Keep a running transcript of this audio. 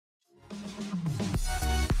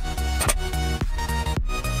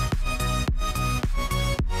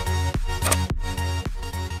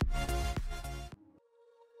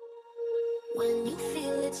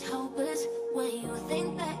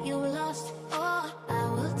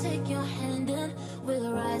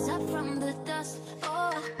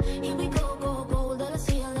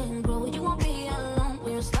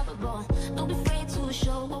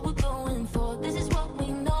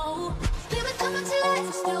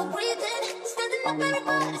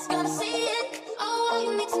gonna see it. Oh, all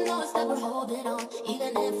you need to know is that we're holding on.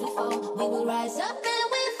 Even if we fall, we will rise up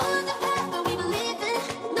and we follow the path that we believe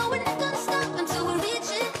in. No, we're not gonna stop until we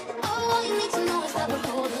reach it. Oh, all you need to know is that we're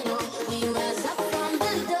holding on. We rise up from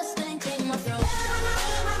the dust and take my throne.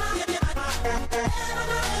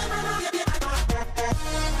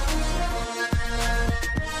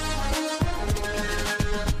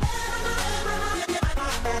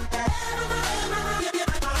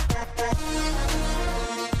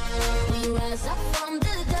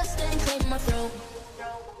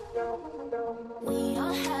 We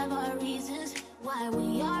all have our reasons why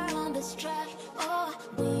we are on this track. Oh,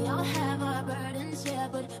 we all have our burdens, yeah,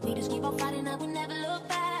 but we just keep on fighting and we never look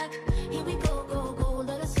back. Here we go, go, go,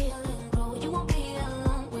 let us heal and grow. You won't be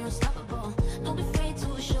alone, we're unstoppable. Don't be afraid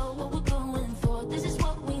to show what we're going for. This is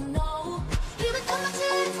what we know. Even though my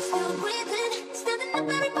tears are still breathing, standing up,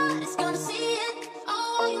 everybody's gonna see it.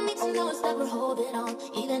 Oh, all you need to know is that we're holding on.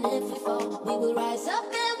 Even if we fall, we will rise up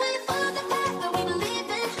and we follow the path that we believe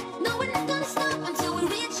in. No, we're not gonna stop until we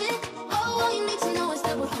reach it. Oh, all you need to know is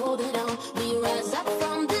that we're holding on. We rise up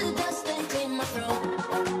from the dust and claim our throne.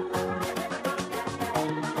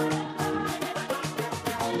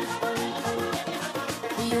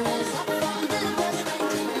 We rise up from the dust and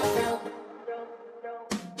claim our throne.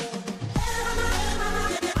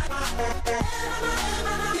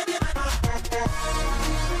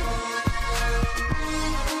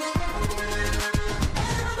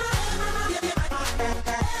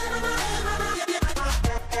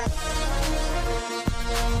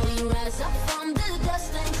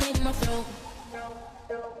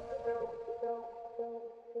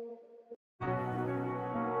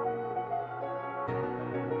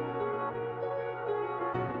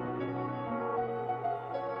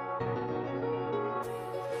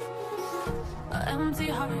 Empty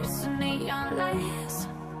hearts and neon lights,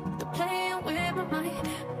 they're playing with my mind.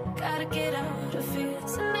 Gotta get out of here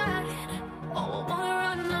tonight. Oh, I wanna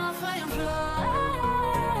run off and fly.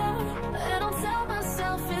 And I'll tell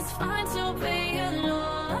myself it's fine to be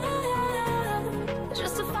alone,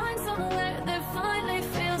 just to find somewhere that finally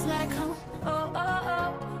feels like home. Oh, oh,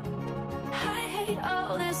 oh. I hate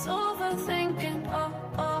all this overthinking. Oh,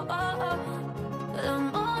 oh, oh, oh. The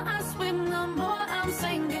more I swim, the more I'm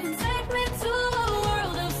sinking. Take me to a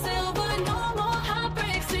world of silver, no more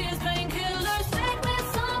heartbreaks, tears, painkillers. Take me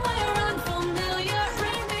somewhere unfamiliar,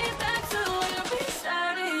 bring me back to where we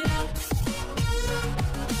started out.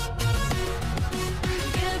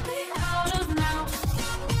 Get me out of now,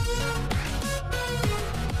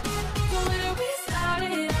 to where we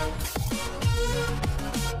started out.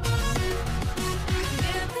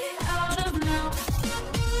 Get me out of now,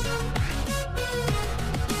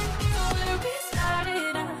 to where we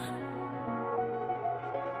started out.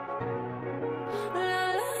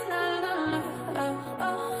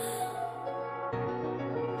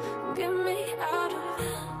 Get me out of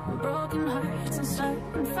broken hearts and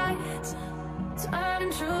starting fights,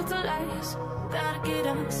 turning truth to lies. Gotta get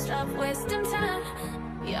up, stop wasting time.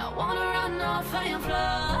 Yeah, I wanna run off and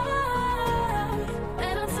fly.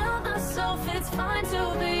 And I tell myself it's fine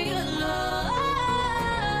to be alone,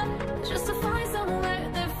 just to find somewhere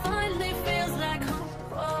that finally feels like home.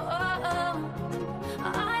 Oh, oh, oh.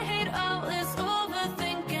 I hate all this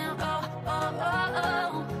overthinking. Oh, oh, oh,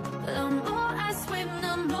 oh. The more I swim,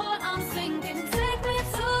 the more I'm sinking. Take me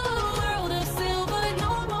to a world of silver,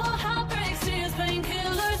 no more heartbreaks, tears,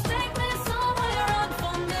 painkillers. Take me somewhere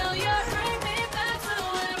unfamiliar, bring me back to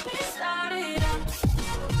where we started out.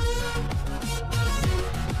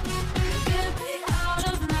 Get me out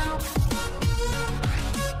of now,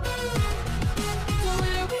 to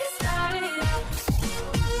where we started out.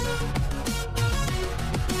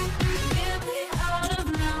 Get me out of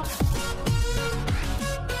now,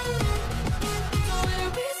 to where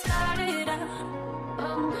we started out. Oh,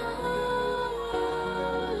 no.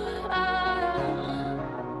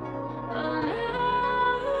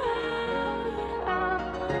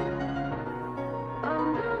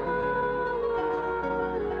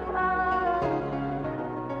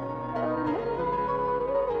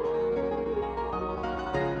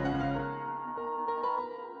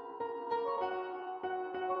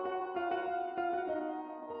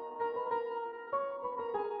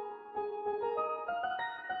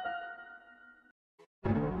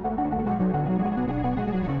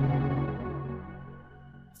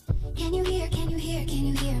 Can you hear, can you hear, can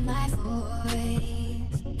you hear my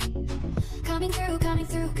voice? Coming through, coming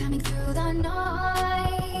through, coming through the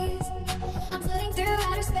noise. I'm floating through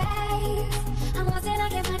outer space. I'm lost and I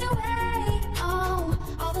can't find a way. Oh,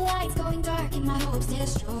 all the lights going dark and my hopes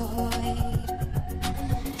destroyed.